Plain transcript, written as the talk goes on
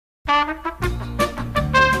Hey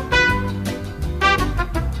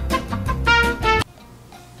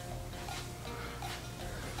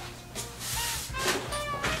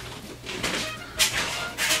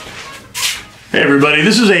everybody,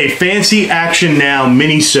 this is a Fancy Action Now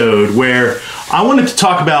mini-sode where I wanted to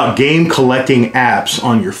talk about game collecting apps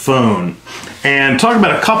on your phone and talk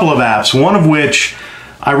about a couple of apps, one of which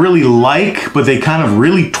I really like, but they kind of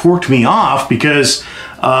really torqued me off because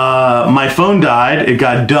my phone died, it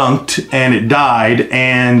got dunked and it died,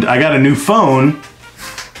 and I got a new phone,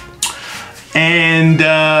 and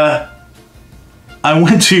I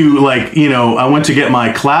went to I went to get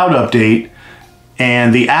my cloud update,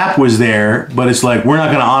 and the app was there, but it's like, we're not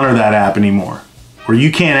going to honor that app anymore, or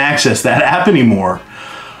you can't access that app anymore.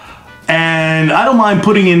 And I don't mind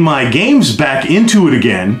putting in my games back into it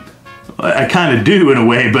again. I kind of do in a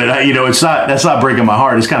way, but that's not breaking my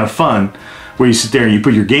heart. It's kind of fun where you sit there and you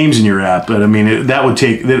put your games in your app. But I mean, that would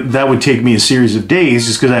take me a series of days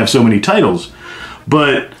just because I have so many titles.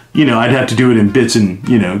 But I'd have to do it in bits and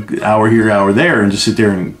hour here, hour there, and just sit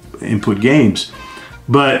there and input games.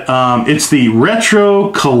 But it's the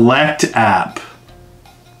Retro Collect app.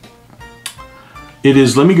 It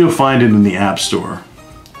is, let me go find it in the App Store.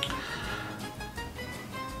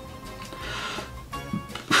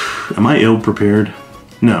 Am I ill-prepared?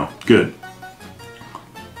 No, good.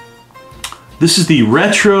 This is the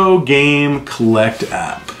Retro Game Collect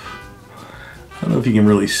app. I don't know if you can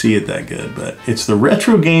really see it that good, but it's the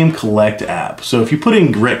Retro Game Collect app. So if you put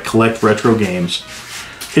in collect retro games,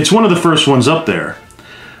 it's one of the first ones up there.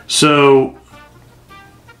 So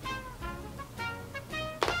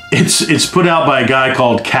it's put out by a guy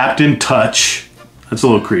called Captain Touch. That's a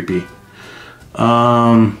little creepy.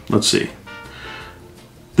 Let's see.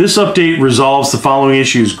 This update resolves the following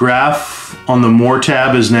issues. Graph on the More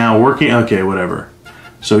tab is now working. Okay, whatever.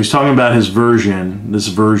 So he's talking about his version, this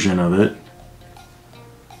version of it.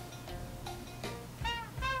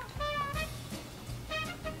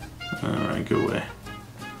 All right, go away.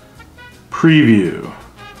 Preview.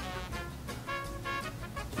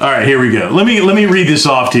 All right, here we go. Let me read this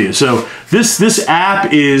off to you. So this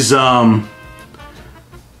app is you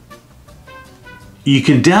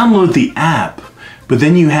can download the app, but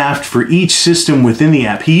then you have to, for each system within the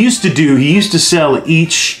app. He used to sell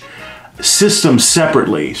each system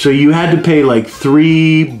separately. So you had to pay like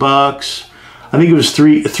 $3. I think it was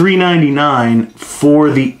 $3.99 for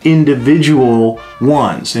the individual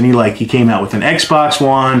ones, and he came out with an Xbox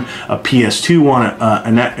One, a PS2 one,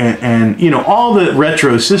 and all the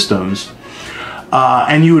retro systems,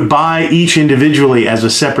 and you would buy each individually as a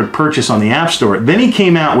separate purchase on the App Store. Then he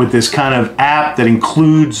came out with this kind of app that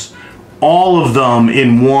includes all of them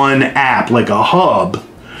in one app, like a hub,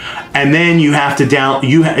 and then you have to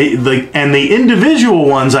and the individual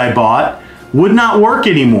ones I bought would not work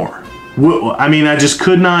anymore. I mean, I just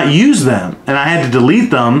could not use them, and I had to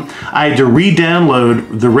delete them. I had to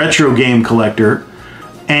re-download the Retro Game Collector,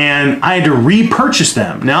 and I had to repurchase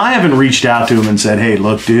them. Now, I haven't reached out to him and said, hey,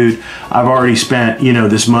 look, dude, I've already spent,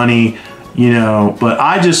 this money, but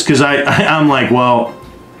I just, because I'm like, well,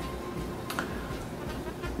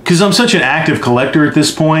 because I'm such an active collector at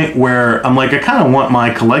this point where I'm like, I kind of want my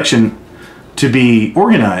collection to be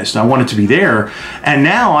organized. I want it to be there. And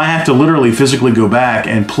now I have to literally physically go back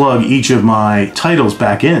and plug each of my titles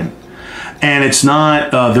back in. And it's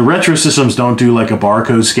not, the retro systems don't do like a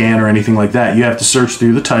barcode scan or anything like that. You have to search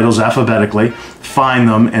through the titles alphabetically, find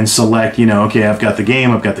them, and select, okay, I've got the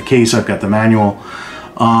game, I've got the case, I've got the manual.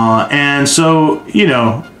 And so,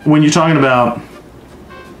 when you're talking about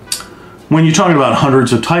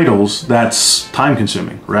hundreds of titles, that's time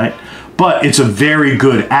consuming, right? But it's a very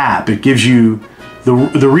good app. It gives you,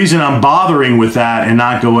 the reason I'm bothering with that and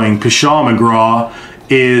not going Pshaw McGraw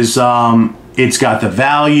is it's got the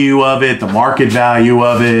value of it, the market value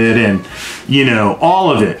of it, and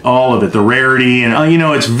all of it, the rarity, and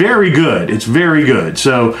it's very good. It's very good.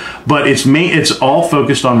 So, but it's all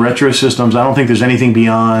focused on retro systems. I don't think there's anything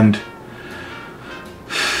beyond.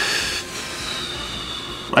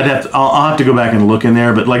 I'll have to go back and look in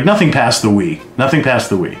there, but like nothing past the Wii. Nothing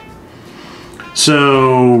past the Wii.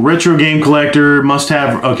 So, Retro Game Collector, must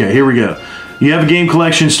have, okay, here we go. You have a game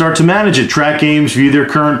collection, start to manage it. Track games, view their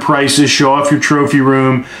current prices, show off your trophy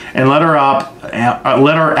room, and let our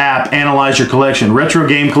app analyze your collection. Retro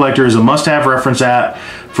Game Collector is a must-have reference app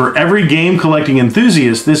for every game collecting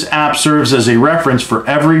enthusiast. This app serves as a reference for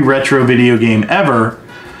every retro video game ever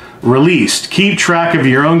released. Keep track of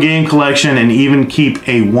your own game collection and even keep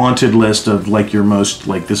a wanted list of like your most,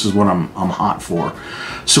 like this is what I'm hot for.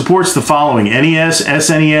 Supports the following: NES,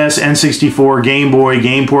 SNES, N64, Game Boy,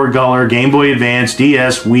 Game Boy Color, Game Boy Advance,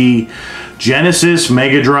 DS, Wii, Genesis,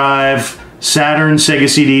 Mega Drive, Saturn, Sega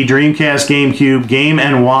CD, Dreamcast, GameCube, Game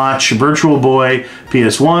 & Watch, Virtual Boy,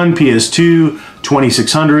 PS1, PS2,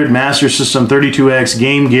 2600, Master System, 32X,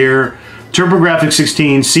 Game Gear, TurboGrafx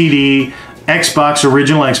 16, CD, Xbox,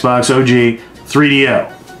 original Xbox, OG,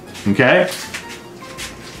 3DO. Okay?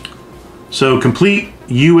 So complete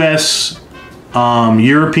US,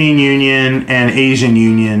 European Union, and Asian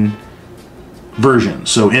Union versions.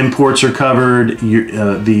 So imports are covered,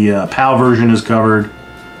 the PAL version is covered.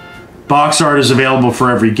 Box art is available for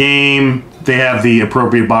every game. They have the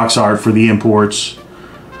appropriate box art for the imports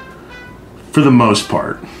for the most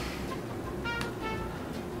part.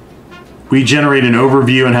 We generate an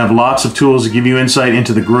overview and have lots of tools to give you insight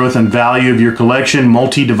into the growth and value of your collection.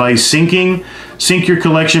 Multi-device syncing. Sync your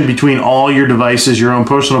collection between all your devices, your own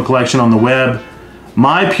personal collection on the web.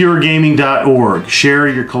 mypuregaming.org. Share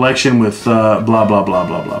your collection with blah, blah, blah, blah,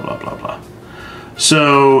 blah, blah, blah, blah.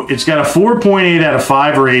 So it's got a 4.8 out of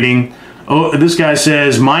 5 rating. Oh, this guy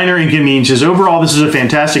says, minor inconveniences. Overall, this is a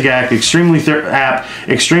fantastic app, extremely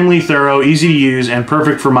thorough, easy to use, and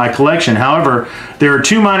perfect for my collection. However, there are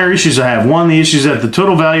 2 minor issues I have. One, the issue is that the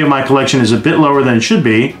total value of my collection is a bit lower than it should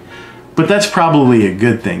be, but that's probably a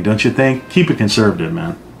good thing, don't you think? Keep it conservative,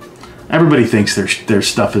 man. Everybody thinks their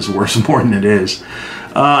stuff is worth more than it is.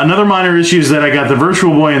 Another minor issue is that I got the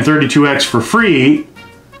Virtual Boy and 32X for free,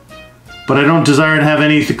 but I don't desire to have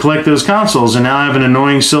any to collect those consoles, and now I have an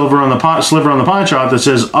annoying sliver on the pie chart that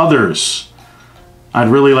says others. I'd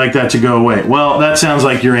really like that to go away. Well, that sounds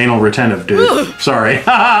like you're anal retentive, dude. Sorry.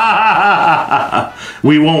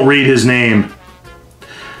 We won't read his name.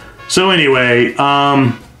 So anyway,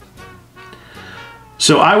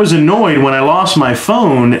 so I was annoyed when I lost my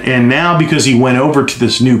phone, and now because he went over to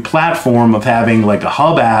this new platform of having like a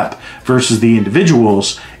hub app versus the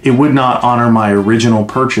individuals, it would not honor my original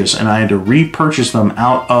purchase, and I had to repurchase them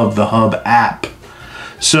out of the hub app.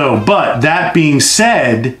 So, but that being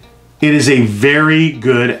said, it is a very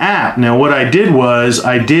good app. Now what I did was,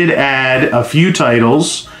 I did add a few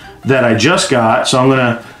titles that I just got. So I'm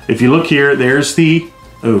gonna, if you look here, there's the,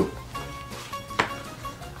 oh.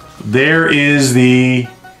 There is the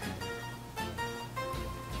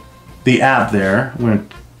app there. I'm going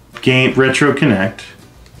to game Retro Connect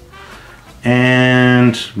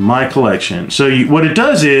and my collection. So what it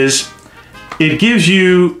does is it gives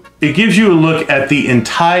you a look at the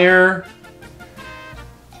entire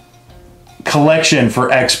collection for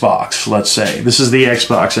Xbox. Let's say this is the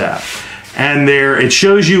Xbox app, and there it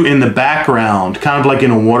shows you in the background, kind of like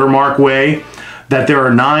in a watermark way, that there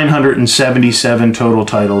are 977 total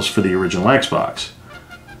titles for the original Xbox.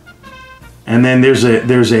 And then there's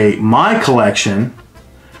a My Collection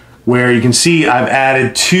where you can see I've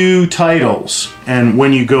added 2 titles. And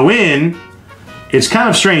when you go in, it's kind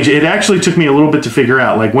of strange. It actually took me a little bit to figure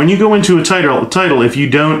out. Like when you go into a title, if you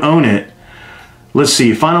don't own it, let's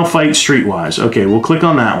see, Final Fight Streetwise. Okay, we'll click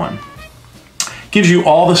on that one. Gives you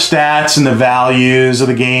all the stats and the values of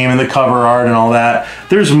the game and the cover art and all that.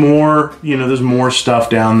 There's more, you know, there's more stuff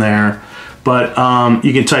down there. But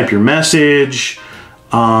you can type your message.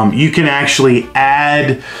 You can actually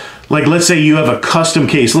add, like let's say you have a custom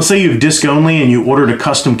case. Let's say you have disc only and you ordered a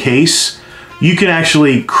custom case. You can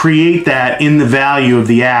actually create that in the value of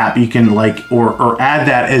the app. You can like, or add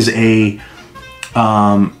that as a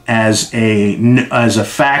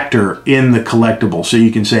factor in the collectible. So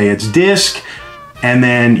you can say it's disc, and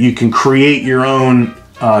then you can create your own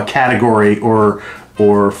category or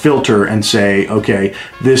filter and say, okay,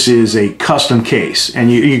 this is a custom case,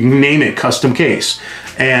 and you can name it custom case.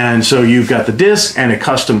 And so you've got the disc and a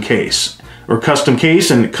custom case, or custom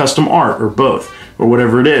case and custom art, or both, or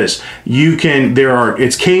whatever it is. You can,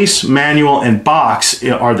 it's case, manual, and box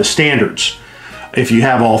are the standards, if you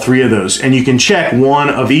have all 3 of those, and you can check one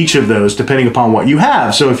of each of those depending upon what you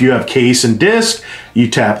have. So if you have case and disc, you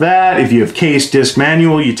tap that. If you have case, disc,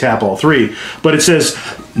 manual, you tap all 3. But it says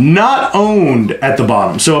not owned at the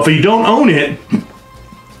bottom. So if you don't own it,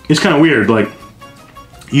 it's kind of weird. Like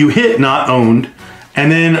you hit not owned,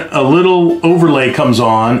 and then a little overlay comes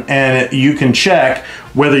on, and you can check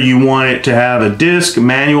whether you want it to have a disc,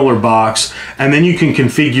 manual, or box, and then you can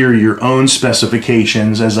configure your own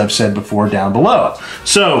specifications, as I've said before, down below.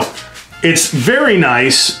 So it's very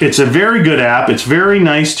nice. It's a very good app. It's very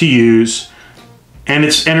nice to use, and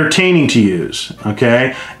it's entertaining to use,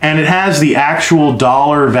 okay? And it has the actual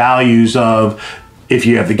dollar values of, if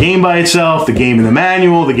you have the game by itself, the game in the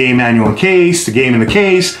manual and case, the game in the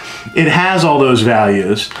case, it has all those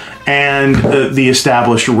values and the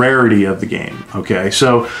established rarity of the game, okay?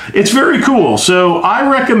 So it's very cool. So I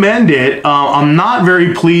recommend it. I'm not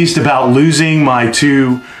very pleased about losing my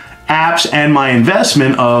 2 apps and my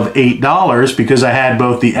investment of $8 because I had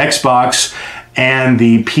both the Xbox and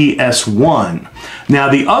the PS1. Now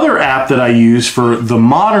the other app that I use for the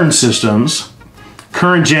modern systems,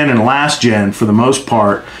 current gen and last gen for the most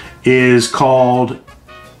part, is called,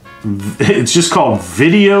 it's just called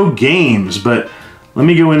Video Games, but let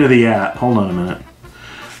me go into the app. Hold on a minute.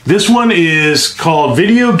 This one is called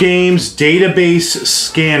Video Games Database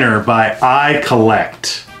Scanner by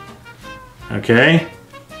iCollect. Okay?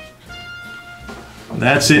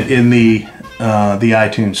 That's it in the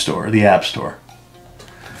iTunes store, the App Store.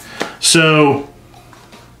 So,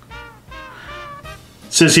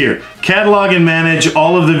 it says here, catalog and manage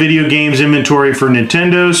all of the video games inventory for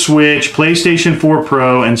Nintendo, Switch, PlayStation 4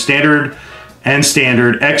 Pro, and standard,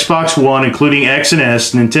 Xbox One, including X and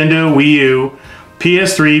S, Nintendo, Wii U,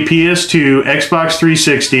 PS3, PS2, Xbox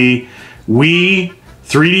 360, Wii,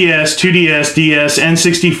 3DS, 2DS, DS,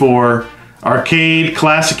 N64, arcade,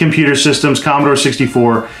 classic computer systems, Commodore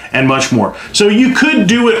 64, and much more. So you could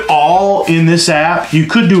do it all in this app.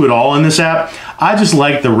 I just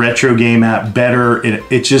like the retro game app better.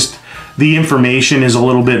 It just, the information is a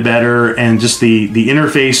little bit better, and just the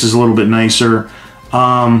interface is a little bit nicer.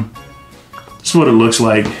 This is what it looks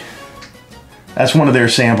like. That's one of their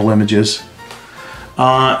sample images.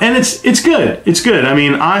 And it's good. It's good. I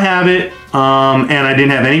mean, I have it, and I didn't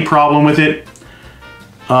have any problem with it.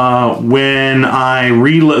 When I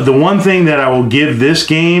reload, the one thing that I will give this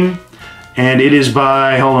game, and it is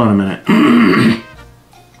by, hold on a minute.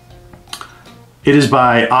 It is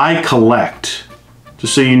by iCollect,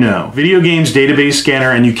 just so you know. Video Games Database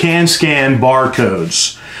Scanner, and you can scan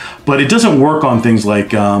barcodes, but it doesn't work on things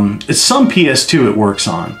like, it's some PS2 it works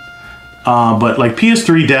on. But like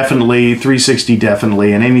PS3 definitely, 360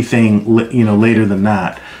 definitely, and anything later than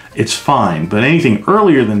that, it's fine. But anything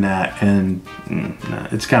earlier than that, and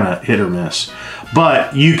it's kind of hit or miss.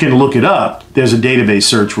 But you can look it up. There's a database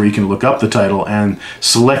search where you can look up the title and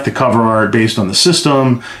select the cover art based on the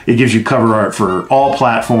system. It gives you cover art for all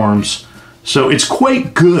platforms. So it's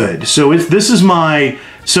quite good. So this is my,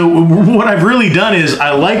 so what I've really done is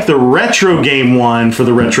I like the retro game one for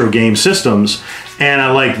the retro game systems, and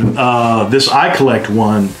I like this iCollect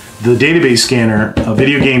one, the database scanner, a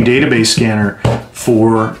video game database scanner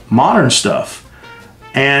for modern stuff.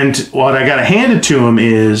 And what I gotta hand it to him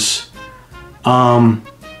is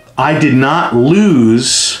I did not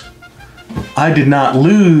lose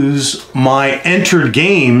my entered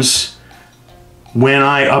games when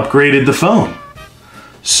I upgraded the phone.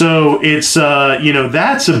 So it's,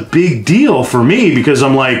 that's a big deal for me, because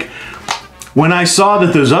I'm like, when I saw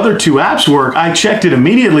that those other two apps work, I checked it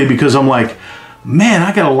immediately, because I'm like, man,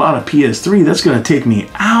 I got a lot of PS3. That's going to take me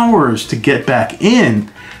hours to get back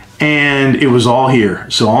in. And it was all here.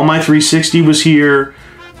 So all my 360 was here.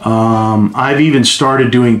 I've even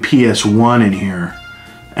started doing PS1 in here.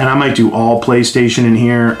 And I might do all PlayStation in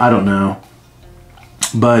here. I don't know.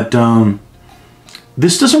 But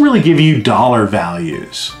this doesn't really give you dollar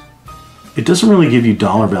values. It doesn't really give you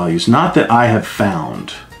dollar values. Not that I have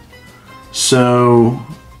found. So,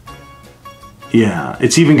 yeah,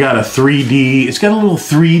 it's even got a 3D. It's got a little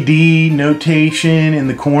 3D notation in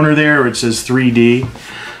the corner there where it says 3D.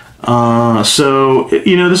 So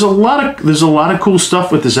there's a lot of cool stuff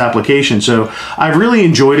with this application. So I've really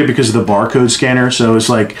enjoyed it because of the barcode scanner. So it's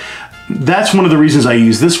like, that's one of the reasons I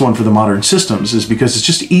use this one for the modern systems, is because it's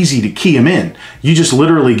just easy to key them in. You just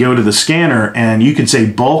literally go to the scanner and you can say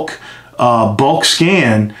bulk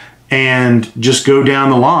scan, and just go down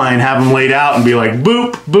the line, have them laid out, and be like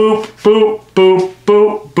boop, boop, boop, boop,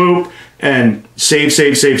 boop, boop, and save,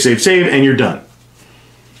 and you're done.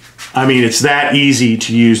 I mean, it's that easy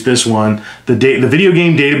to use this one, the Video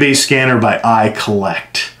Game Database Scanner by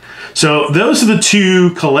iCollect. So those are the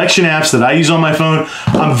two collection apps that I use on my phone.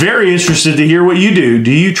 I'm very interested to hear what you do.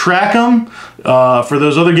 Do you track them? For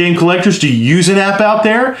those other game collectors, do you use an app out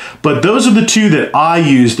there? But those are the two that I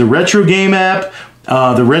use, the Retro Game app,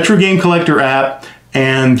 the Retro Game Collector app,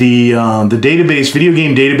 and the database, Video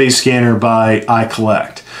Game Database Scanner by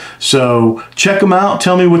iCollect. So check them out,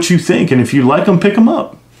 tell me what you think, and if you like them, pick them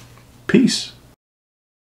up. Peace.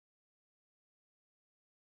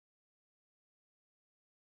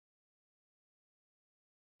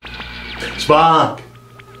 Spock!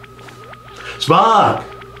 Spock!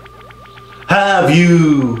 Have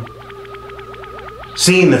you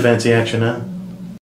seen the fancy action, huh?